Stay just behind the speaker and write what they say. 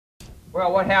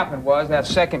Well, what happened was that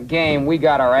second game, we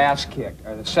got our ass kicked,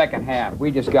 or the second half. We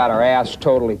just got our ass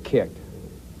totally kicked.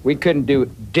 We couldn't do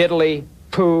diddly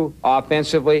poo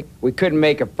offensively. We couldn't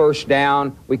make a first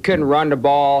down. We couldn't run the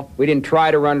ball. We didn't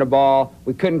try to run the ball.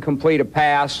 We couldn't complete a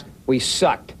pass. We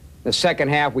sucked. The second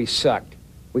half, we sucked.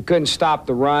 We couldn't stop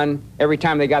the run. Every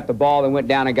time they got the ball, they went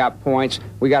down and got points.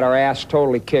 We got our ass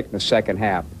totally kicked in the second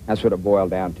half. That's what it boiled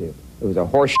down to. It was a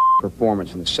horse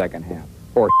performance in the second half.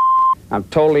 Horse. I'm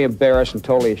totally embarrassed and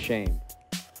totally ashamed.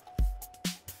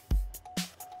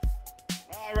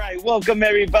 All right, welcome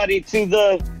everybody to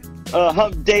the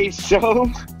Hump Day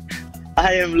Show.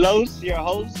 I am Los, your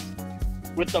host,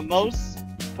 with the most,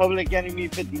 Public Enemy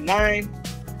 59.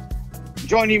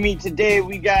 Joining me today,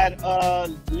 we got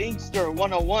Linkster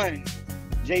 101,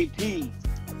 JP.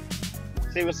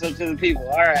 Say what's up to the people.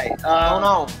 All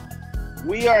right.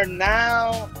 We are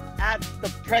now at the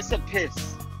precipice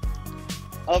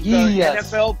of the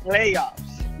NFL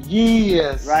playoffs.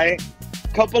 Yes. Right?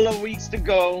 Couple of weeks to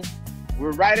go.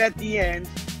 We're right at the end.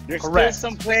 There's still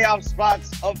some playoff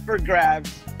spots up for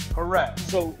grabs. Correct.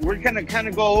 So we're going to kind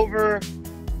of go over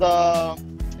the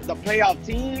playoff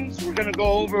teams. We're going to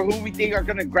go over who we think are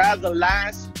going to grab the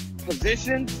last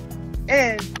positions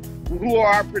and who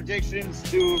are our predictions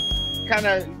to kind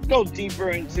of go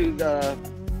deeper into the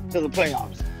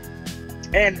playoffs.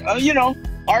 And,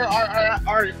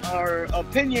 our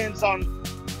opinions on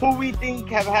who we think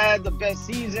have had the best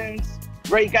seasons,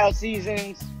 breakout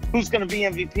seasons, who's going to be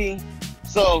MVP.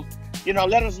 So,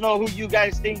 let us know who you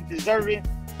guys think deserve it.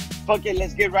 Fuck it,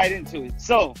 let's get right into it.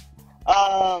 So,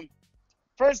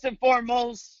 first and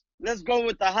foremost, let's go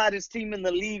with the hottest team in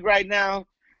the league right now,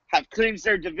 have clinched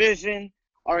their division,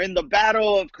 are in the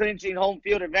battle of clinching home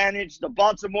field advantage, the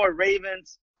Baltimore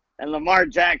Ravens and Lamar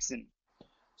Jackson.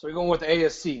 So we're going with the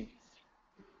ASC.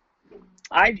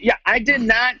 I did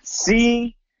not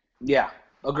see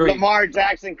agreed. Lamar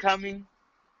Jackson coming.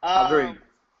 Agreed. I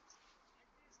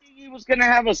think he was going to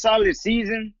have a solid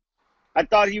season. I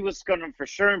thought he was going to for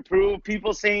sure improve.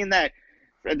 People saying that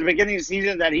at the beginning of the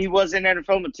season that he wasn't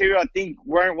NFL material, I think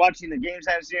weren't watching the games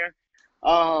last year.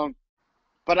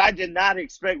 But I did not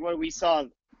expect what we saw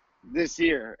this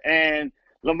year. And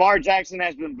Lamar Jackson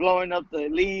has been blowing up the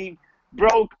league.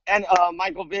 Broke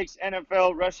Michael Vick's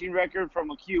NFL rushing record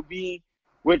from a QB,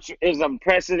 which is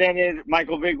unprecedented.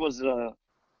 Michael Vick was a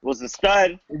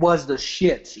stud. Was the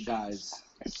shit, guys.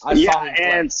 I saw him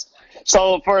play. And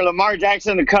so for Lamar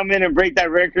Jackson to come in and break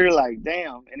that record, like,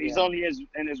 damn. And he's only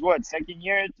in his second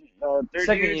year?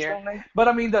 Third year? Something? But,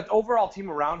 I mean, the overall team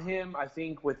around him, I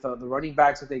think with the running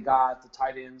backs that they got, the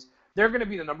tight ends, they're going to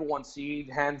be the number one seed,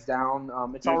 hands down.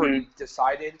 It's already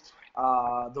decided.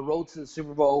 The road to the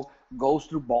Super Bowl goes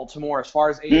through Baltimore as far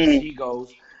as AFC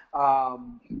goes.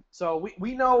 So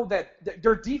we know that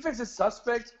their defense is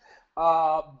suspect.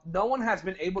 No one has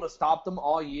been able to stop them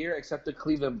all year except the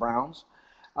Cleveland Browns.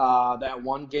 That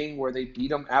one game where they beat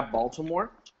them at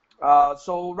Baltimore.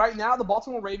 So right now the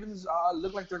Baltimore Ravens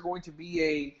look like they're going to be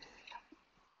a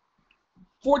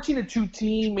 14-2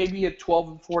 team, maybe a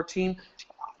 12-4 team.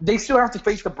 They still have to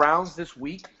face the Browns this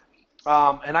week.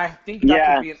 And I think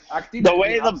that could be the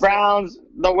way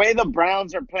the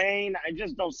Browns are playing. I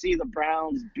just don't see the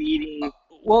Browns beating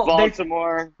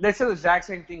Baltimore. They said the exact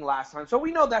same thing last time, so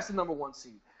we know that's the number one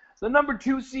seed. The number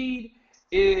two seed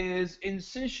is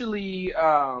essentially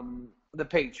the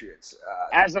Patriots.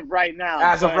 As of right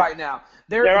now.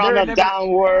 They're on a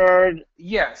downward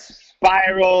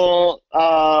spiral.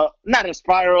 Not a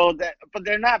spiral, but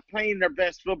they're not playing their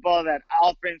best football. That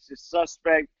offense is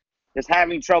suspect. Is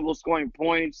having trouble scoring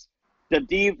points. The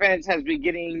defense has been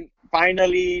getting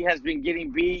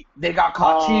beat. They got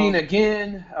caught cheating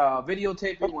again,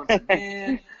 videotaping once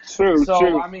again.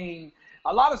 True. I mean,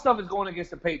 a lot of stuff is going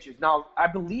against the Patriots. Now, I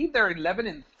believe they're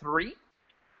 11-3.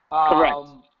 Correct.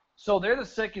 So they're the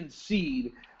second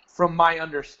seed, from my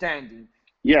understanding.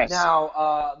 Yes.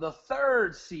 Now, the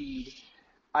third seed,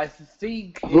 I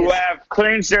think, who have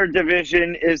clinched their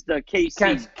division is the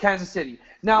Kansas City.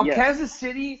 Now, Kansas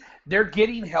City, they're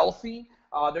getting healthy.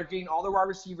 They're getting all their wide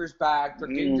receivers back. They're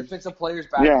getting defensive players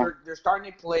back. Yeah. They're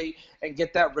starting to play and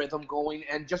get that rhythm going.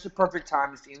 And just a perfect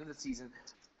time. It's the end of the season.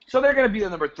 So they're going to be the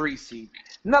number 3 seed.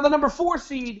 Now, the number 4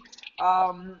 seed,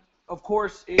 of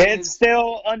course, it's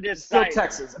still undecided. Still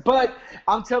Texans. But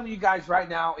I'm telling you guys right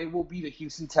now, it will be the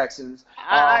Houston Texans.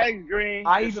 I agree.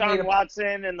 Deshaun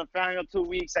Watson in the final 2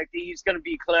 weeks, I think he's going to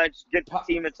be clutch, get the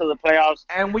team into the playoffs.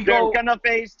 And they're going to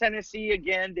face Tennessee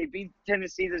again. They beat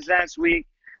Tennessee this last week.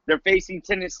 They're facing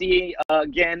Tennessee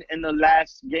again in the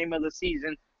last game of the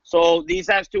season. So these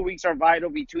last 2 weeks are vital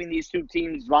between these two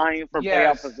teams vying for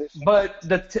playoff position. But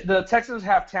the Texans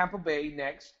have Tampa Bay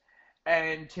next.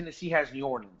 and Tennessee has New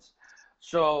Orleans.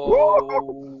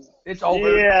 So it's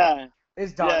over. Yeah.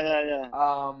 It's done.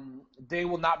 Yeah. They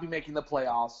will not be making the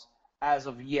playoffs as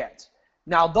of yet.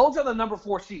 Now, those are the number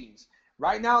 4 seeds.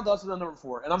 Right now, those are the number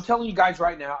 4. And I'm telling you guys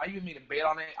right now, I even made a bet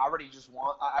on it. I already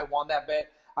I won that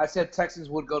bet. I said Texans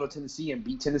would go to Tennessee and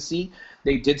beat Tennessee.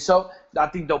 They did so. I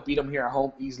think they'll beat them here at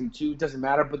home easily, too. It doesn't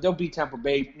matter. But they'll beat Tampa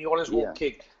Bay. New Orleans will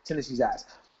kick Tennessee's ass.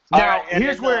 Now,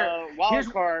 here's where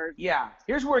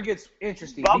it gets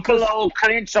interesting. Buffalo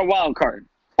clinch a wild card.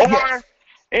 Or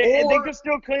they could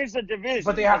still clinch the division.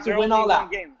 But they have to win all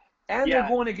out. And they're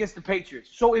going against the Patriots.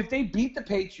 So if they beat the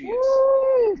Patriots,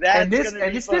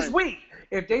 this week,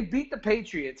 if they beat the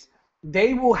Patriots,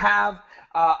 they will have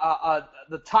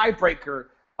the tiebreaker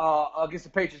against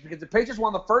the Patriots, because the Patriots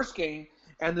won the first game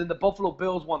and then the Buffalo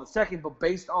Bills won the second. But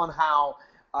based on how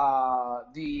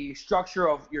the structure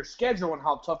of your schedule and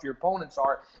how tough your opponents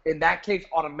are, in that case,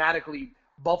 automatically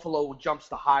Buffalo jumps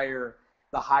the higher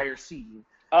seed.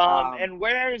 And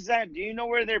where is that? Do you know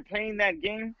where they're playing that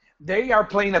game? They are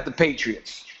playing at the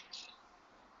Patriots.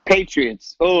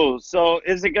 Patriots. Oh, so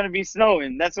is it going to be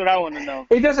snowing? That's what I want to know.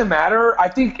 It doesn't matter. I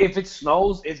think if it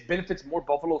snows, it benefits more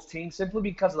Buffalo's team simply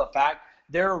because of the fact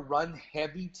they're a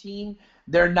run-heavy team.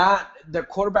 Their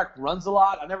quarterback runs a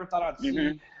lot. I never thought I'd see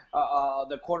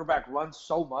the quarterback run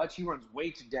so much. He runs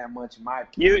way too damn much, in my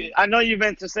opinion. I know you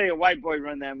meant to say a white boy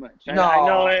run that much. No. I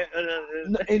know it.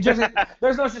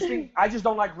 There's no such thing. I just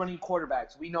don't like running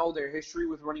quarterbacks. We know their history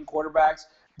with running quarterbacks.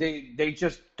 They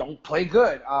just don't play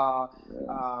good,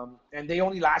 and they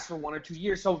only last for 1 or 2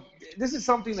 years. So this is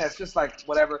something that's just like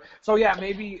whatever. So yeah,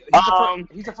 maybe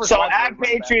he's the first. So at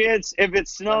Patriots, if it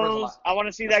snows, I want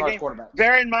to see that game.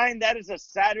 Bear in mind that is a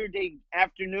Saturday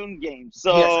afternoon game.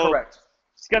 So yes, correct.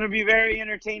 It's gonna be very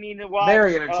entertaining to watch.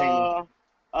 Very entertaining.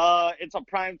 It's a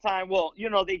prime time. Well,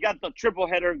 they got the triple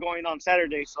header going on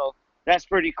Saturday, so that's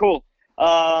pretty cool.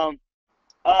 Now,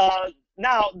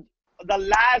 the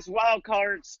last wild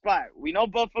card spot. We know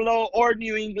Buffalo or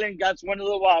New England got one of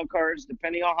the wild cards,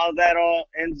 depending on how that all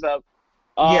ends up.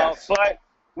 Yes. But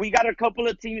we got a couple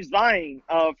of teams vying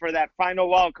for that final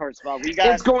wild card spot. We got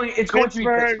it's going to be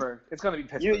Pittsburgh. It's going to be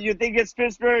Pittsburgh. You think it's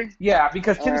Pittsburgh? Yeah,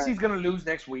 because Tennessee's going to lose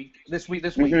this week,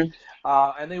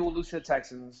 and they will lose to the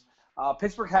Texans.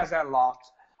 Pittsburgh has that locked.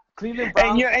 Cleveland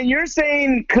Browns. And you're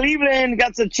saying Cleveland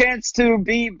got a chance to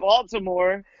beat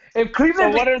Baltimore. If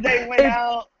Cleveland, so what if they win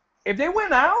out? If they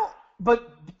win out,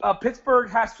 but Pittsburgh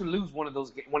has to lose one of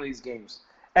these games,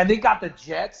 and they got the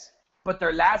Jets, but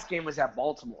their last game was at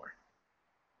Baltimore.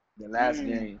 Their last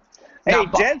game. Hey,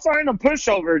 Jets aren't a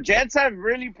pushover. Jets have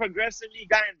really progressively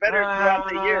gotten better throughout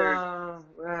the year.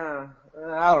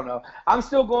 I don't know. I'm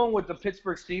still going with the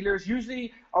Pittsburgh Steelers.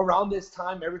 Usually around this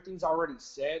time, everything's already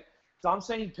set. So I'm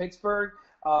saying Pittsburgh.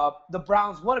 The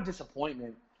Browns, what a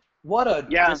disappointment. What a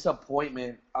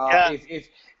disappointment.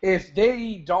 If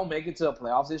they don't make it to the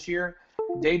playoffs this year,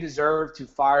 they deserve to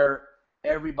fire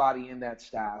everybody in that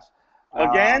staff.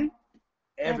 Again?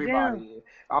 Everybody. Again.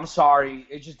 I'm sorry.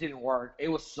 It just didn't work. It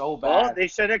was so bad. Well, they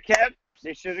should have kept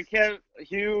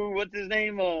Hugh, what's his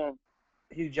name?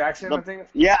 Hugh Jackson, I think.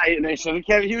 Yeah, they should have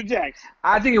kept Hugh Jackson.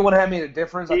 I think it would have made a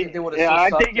difference. I think they would have. Yeah,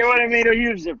 I think it would have made a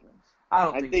huge difference. I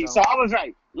don't think so. So I was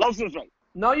right. Los was right.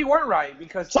 No, you weren't right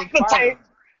because check the tape.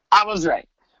 I was right.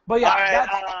 But yeah,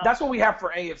 that's what we have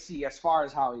for AFC as far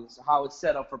as how it's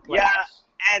set up for playoffs. Yeah,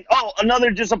 and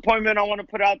another disappointment I want to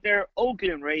put out there: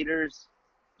 Oakland Raiders.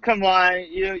 Come on,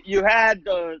 you had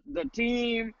the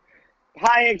team,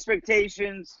 high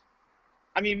expectations.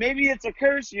 I mean, maybe it's a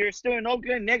curse. You're still in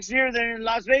Oakland. Next year, they're in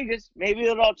Las Vegas. Maybe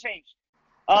it'll all change.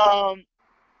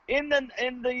 In the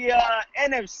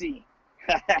NFC,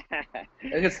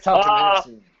 it's tough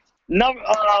in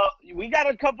NFC. We got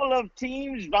a couple of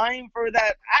teams vying for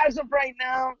that. As of right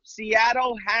now,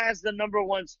 Seattle has the number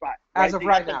 1 spot. As of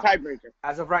right now. The tiebreaker.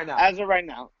 As of right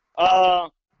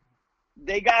now.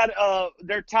 They got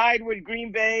they're tied with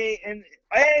Green Bay and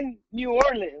New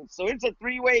Orleans. So it's a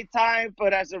 3-way tie,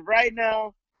 but as of right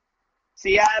now,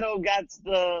 Seattle got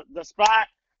the spot.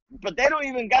 But they don't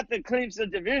even got the clinch the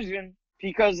division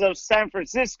because of San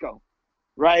Francisco,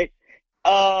 right?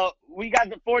 We got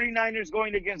the 49ers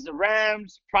going against the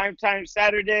Rams, primetime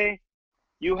Saturday.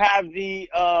 You have the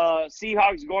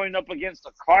Seahawks going up against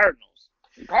the Cardinals.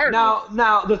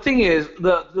 Now the thing is,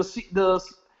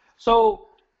 so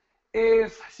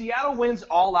if Seattle wins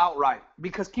all outright,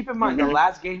 because keep in mind the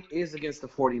last game is against the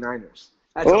 49ers.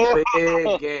 That's a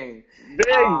big game.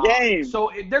 Big game.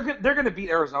 So they're going to beat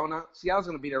Arizona. Seattle's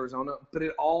going to beat Arizona, but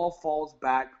it all falls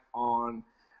back on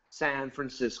San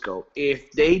Francisco.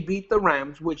 If they beat the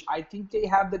Rams, which I think they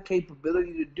have the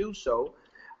capability to do so,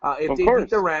 if they beat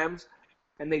the Rams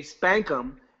and they spank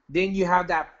them, then you have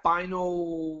that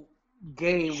final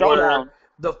game Showdown. where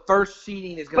the first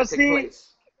seeding is going to take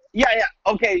place. Yeah.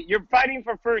 Okay, you're fighting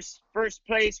for first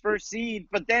place, first seed,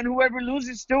 but then whoever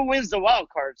loses still wins the wild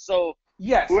card. So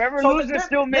yes, whoever loses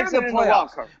still makes it in the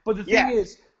wild card. But the thing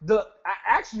is,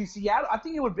 actually Seattle, I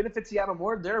think it would benefit Seattle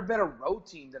more. They're a better road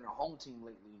team than a home team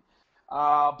lately.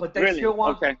 But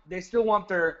they still want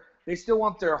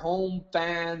their home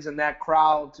fans and that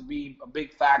crowd to be a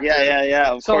big factor.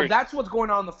 Yeah. Of course. That's what's going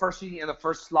on in the first seeding and the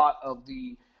first slot of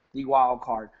the wild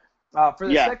card. For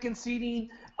the second seeding,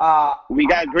 we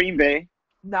got Green Bay.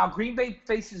 Now Green Bay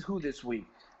faces who this week?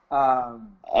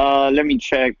 Let me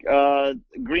check.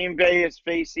 Green Bay is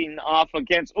facing off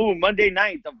against Monday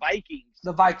night, the Vikings.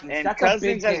 The Vikings. And That's Cousins a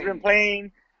big game. has been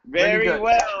playing very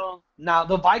well. Now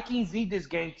the Vikings need this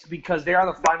game because they are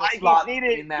the final slot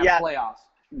in that playoffs.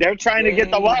 They're trying to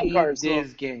get the wild card.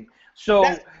 This game. So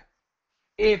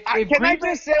can I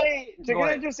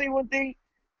just say one thing?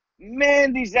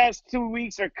 Man, these last 2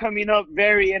 weeks are coming up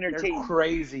very entertaining. They're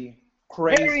crazy.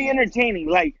 Very entertaining.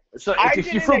 Like, so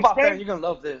if you're a football fan, you're gonna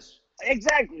love this.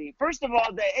 Exactly. First of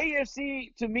all, the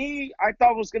AFC to me, I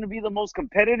thought was gonna be the most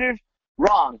competitive.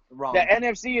 Wrong. The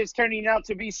NFC is turning out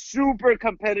to be super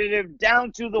competitive,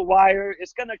 down to the wire.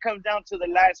 It's gonna come down to the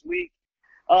last week.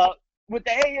 With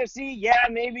the AFC,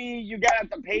 maybe you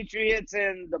got the Patriots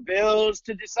and the Bills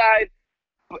to decide,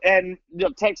 and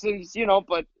the Texans,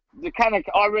 but they kind of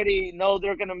already know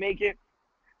they're gonna make it.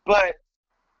 But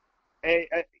hey,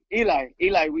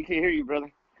 Eli, we can hear you, brother.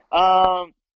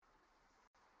 But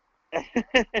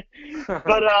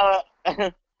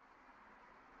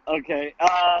okay.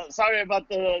 Sorry about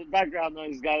the background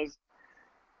noise, guys.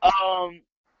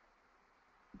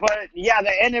 But yeah,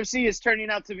 the NFC is turning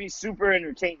out to be super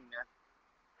entertaining, man.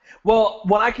 Well,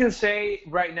 what I can say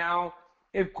right now,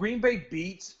 if Green Bay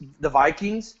beats the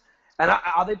Vikings, and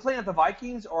are they playing at the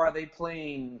Vikings or are they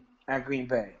playing at Green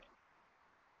Bay?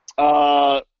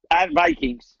 At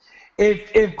Vikings.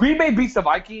 If Green Bay beats the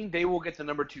Vikings, they will get the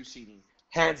number 2 seeding,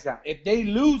 hands down. If they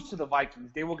lose to the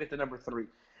Vikings, they will get the number 3.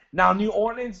 Now, New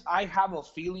Orleans, I have a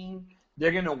feeling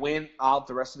they're going to win out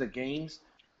the rest of the games.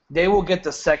 They will get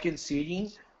the second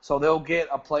seeding, so they'll get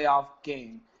a playoff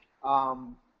game.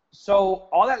 So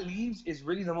all that leaves is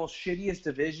really the most shittiest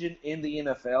division in the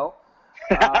NFL,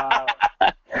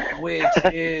 which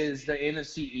is the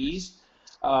NFC East.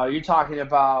 You're talking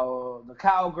about the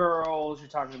Cowgirls. You're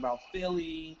talking about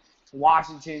Philly,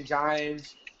 Washington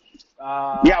Giants.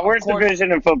 Worst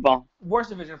division in football. Worst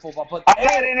division in football. But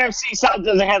that NFC South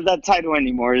doesn't have that title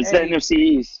anymore. It's the NFC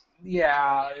East.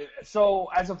 Yeah. So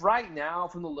as of right now,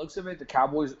 from the looks of it, the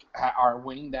Cowboys are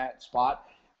winning that spot.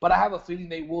 But I have a feeling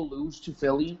they will lose to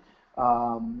Philly,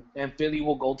 and Philly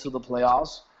will go to the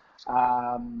playoffs.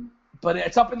 But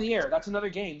it's up in the air. That's another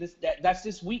game. That's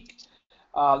this week.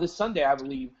 This Sunday, I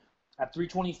believe, at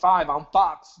 3:25 on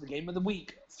Fox, the game of the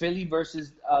week, Philly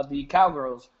versus the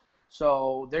Cowgirls.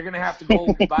 So they're going to have to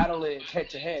go battle it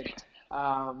head-to-head.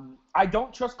 I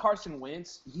don't trust Carson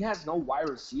Wentz. He has no wide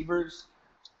receivers.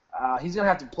 He's going to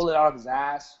have to pull it out of his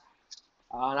ass.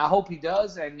 And I hope he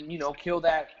does and, kill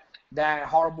that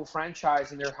horrible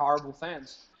franchise and their horrible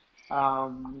fans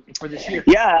for this year.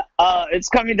 Yeah, it's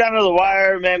coming down to the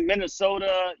wire, man.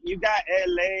 Minnesota, you got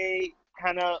L.A.,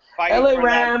 kind of fighting LA for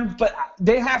Rams, but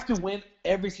they have to win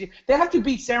every season. They have to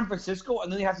beat San Francisco,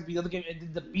 and then they have to beat the other game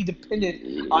and be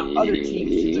dependent on other teams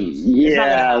to lose.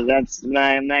 That's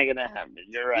not going to happen.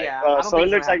 You're right. Yeah, so it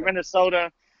looks like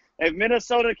Minnesota. If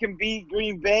Minnesota can beat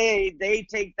Green Bay, they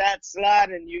take that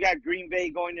slot, and you got Green Bay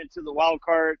going into the wild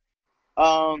card.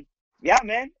 Yeah,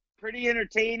 man, pretty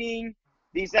entertaining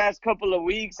these last couple of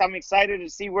weeks. I'm excited to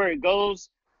see where it goes.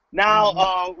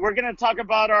 Now, we're going to talk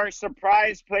about our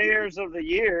surprise players of the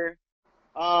year,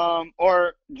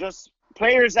 or just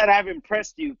players that have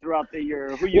impressed you throughout the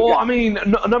year. Who you got? I mean,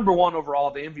 number one overall,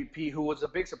 the MVP, who was a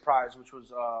big surprise, which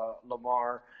was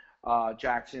Lamar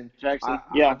Jackson. I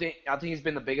think he's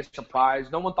been the biggest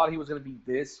surprise. No one thought he was going to be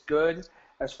this good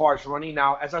as far as running.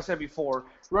 Now, as I said before,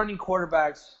 running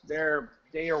quarterbacks, they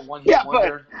are one-hit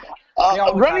wonder.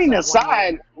 Running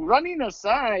aside,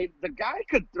 the guy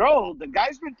could throw. The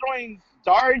guy's been throwing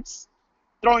darts,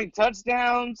 throwing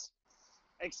touchdowns,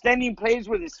 extending plays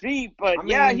with his feet. But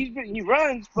he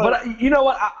runs. But you know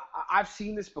what? I've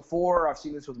seen this before. I've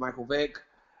seen this with Michael Vick.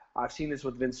 I've seen this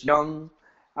with Vince Young.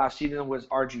 I've seen it with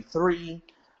RG3.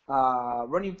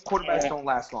 Running quarterbacks don't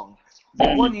last long.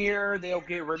 1 year, they'll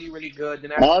get really, really good.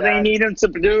 Then all they need them to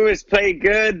do is play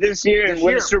good this year and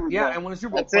win a Super Bowl. Yeah, and win a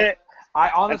Super Bowl. That's it.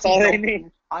 That's all they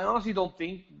need. I honestly don't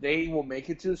think they will make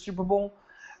it to the Super Bowl.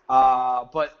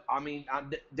 But, I mean,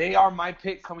 they are my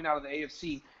pick coming out of the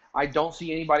AFC. I don't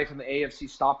see anybody from the AFC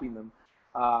stopping them.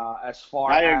 As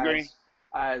far I agree.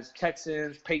 as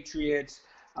Texans, Patriots,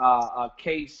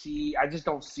 KC, I just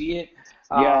don't see it.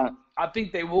 Yeah. I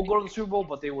think they will go to the Super Bowl,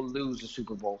 but they will lose the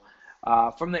Super Bowl.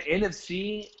 From the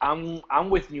NFC, I'm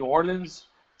with New Orleans.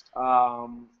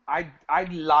 I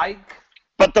like.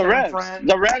 But the San refs, Fran.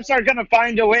 the refs are gonna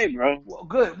find a way, bro. Well,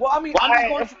 good. Well, I mean,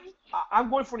 Why? I'm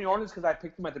going for New Orleans because I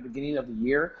picked them at the beginning of the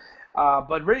year.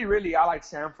 But really, I like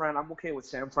San Fran. I'm okay with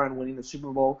San Fran winning the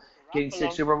Super Bowl, getting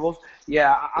 6 Super Bowls.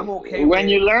 Yeah, I'm okay. When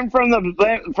you learn from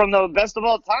the best of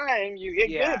all time, you get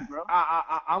good, bro.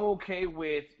 I'm okay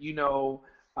with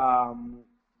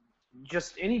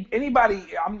just anybody.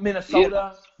 I'm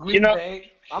Minnesota, Green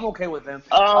Bay. I'm okay with them.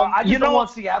 I just don't want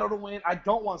Seattle to win. I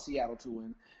don't want Seattle to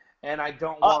win, and I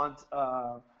don't want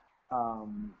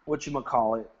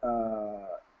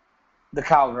the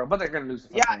Cowgirl, but they're going to lose.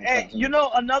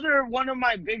 Another one of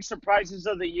my big surprises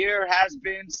of the year has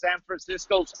been San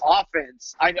Francisco's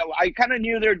offense. I know I kind of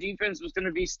knew their defense was going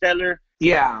to be stellar.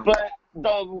 Yeah. But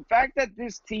the fact that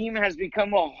this team has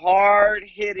become a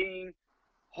hard-hitting,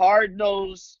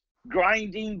 hard-nosed,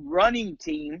 grinding, running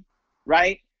team,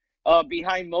 right?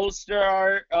 Behind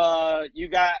Mostert, you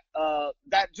got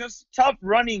that just tough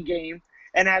running game.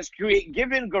 And has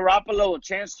given Garoppolo a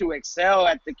chance to excel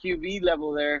at the QB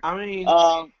level there. I mean,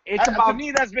 to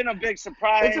me, that's been a big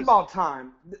surprise. It's about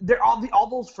time. They're all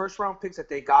those first-round picks that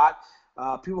they got.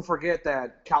 People forget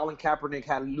that Colin Kaepernick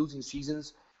had losing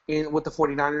seasons with the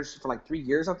 49ers for like 3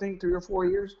 years, I think, 3 or 4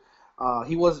 years.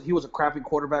 He was a crappy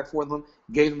quarterback for them.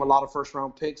 Gave them a lot of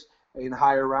first-round picks in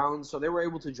higher rounds, so they were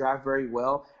able to draft very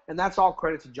well. And that's all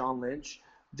credit to John Lynch.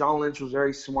 John Lynch was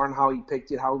very smart in how he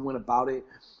picked it, how he went about it.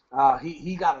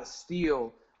 He got a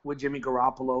steal with Jimmy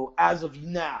Garoppolo as of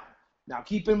now. Now,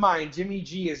 keep in mind, Jimmy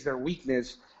G is their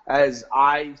weakness as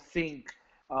I think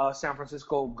San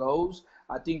Francisco goes.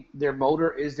 I think their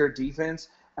motor is their defense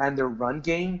and their run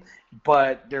game,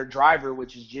 but their driver,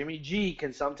 which is Jimmy G,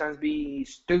 can sometimes be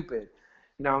stupid.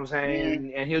 You know what I'm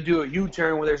saying? And he'll do a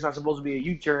U-turn where there's not supposed to be a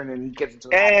U-turn, and he gets into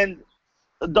the And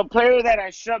the player that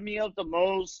has shut me up the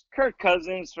most, Kirk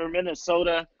Cousins for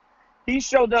Minnesota. He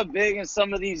showed up big in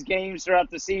some of these games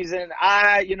throughout the season.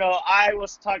 I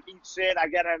was talking shit. I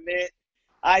gotta admit,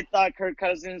 I thought Kirk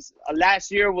Cousins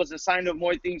last year was a sign of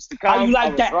more things to come. How you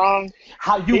like that? Wrong.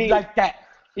 How you like that?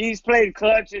 He's played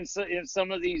clutch in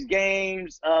some of these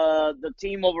games. The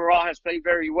team overall has played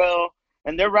very well,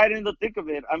 and they're right in the thick of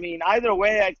it. I mean, either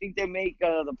way, I think they make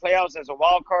the playoffs as a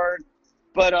wild card,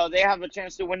 but they have a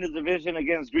chance to win the division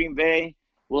against Green Bay.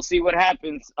 We'll see what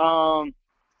happens.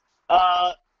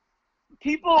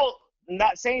 People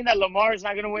not saying that Lamar is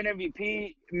not going to win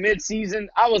MVP mid-season,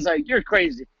 I was like, you're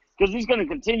crazy, because he's going to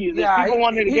continue this. Yeah, People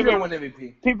wanted to win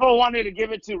MVP. People wanted to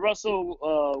give it to Russell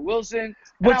Wilson,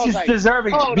 which is like,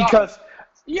 deserving because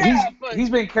he's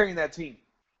been carrying that team.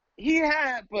 He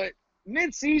had, but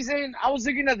mid-season, I was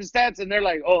looking at the stats, and they're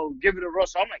like, oh, give it to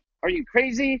Russell. I'm like, are you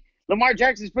crazy? Lamar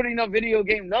Jackson's putting up video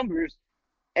game numbers,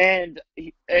 and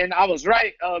I was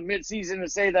right mid-season to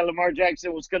say that Lamar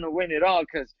Jackson was going to win it all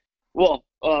because, the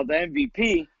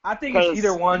MVP. I think it's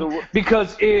either one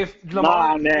because if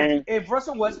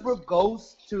Russell Westbrook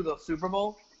goes to the Super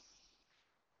Bowl,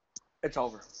 it's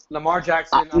over. Lamar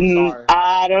Jackson, I'm sorry.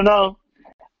 I don't know.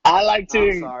 I like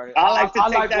to take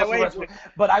that Russell Westbrook,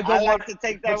 but I don't want to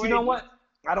take that. But you know what?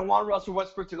 I don't want Russell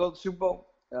Westbrook to go to the Super Bowl.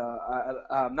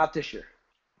 Not this year.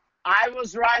 I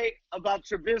was right about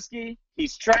Trubisky.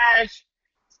 He's trash.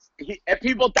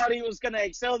 People thought he was going to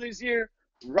excel this year.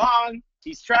 Wrong.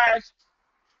 He's trash.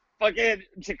 Fucking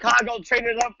Chicago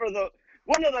traded up for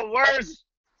one of the worst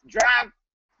draft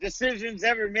decisions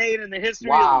ever made in the history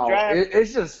of the draft.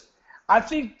 It's just, I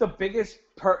think the biggest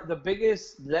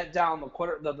letdown,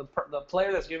 the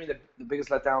player that's giving the biggest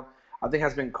letdown, I think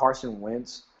has been Carson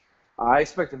Wentz. I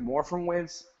expected more from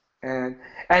Wentz and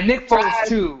Nick Foles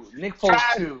too.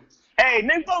 Hey,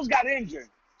 Nick Foles got injured,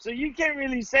 so you can't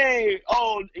really say,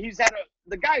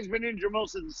 the guy's been injured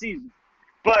most of the season,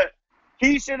 but.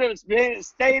 He should have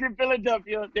stayed in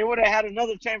Philadelphia. They would have had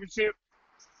another championship.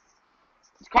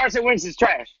 Carson Wentz is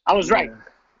trash. I was right.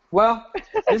 Well,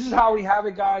 this is how we have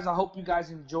it, guys. I hope you guys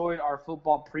enjoyed our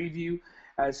football preview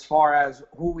as far as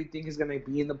who we think is going to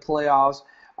be in the playoffs.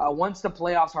 Once the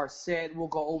playoffs are set, we'll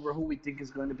go over who we think is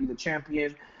going to be the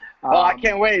champion. I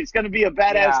can't wait. It's going to be a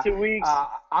badass 2 weeks.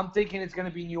 I'm thinking it's going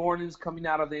to be New Orleans coming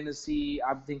out of the NFC.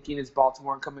 I'm thinking it's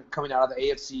Baltimore coming out of the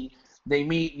AFC. They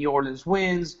meet, New Orleans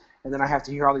wins. And then I have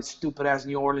to hear all these stupid-ass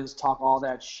New Orleans talk all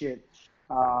that shit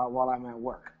while I'm at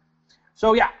work.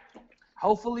 So, yeah,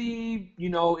 hopefully,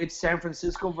 it's San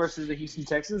Francisco versus the Houston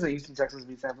Texans, and Houston Texans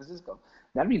beat San Francisco.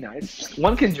 That'd be nice.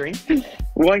 One can dream.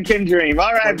 One can dream.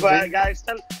 All right, but guys,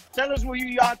 tell us who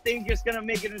y'all think is gonna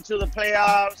make it into the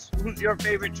playoffs. Who's your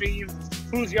favorite team?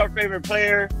 Who's your favorite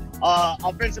player?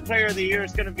 Offensive player of the year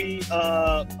is gonna be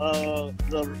the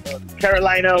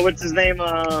Carolina. What's his name?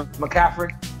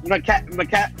 McCaffrey.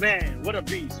 Man, what a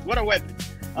beast! What a weapon!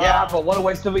 Yeah, but what a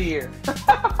waste of a year.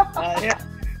 Yeah.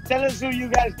 Tell us who you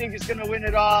guys think is gonna win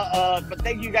it all. But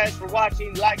thank you guys for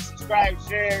watching. Like, subscribe,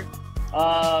 share.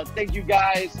 Thank you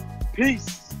guys.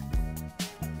 Peace.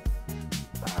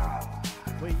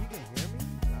 Wait, you can hear me?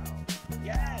 No.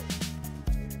 Yes.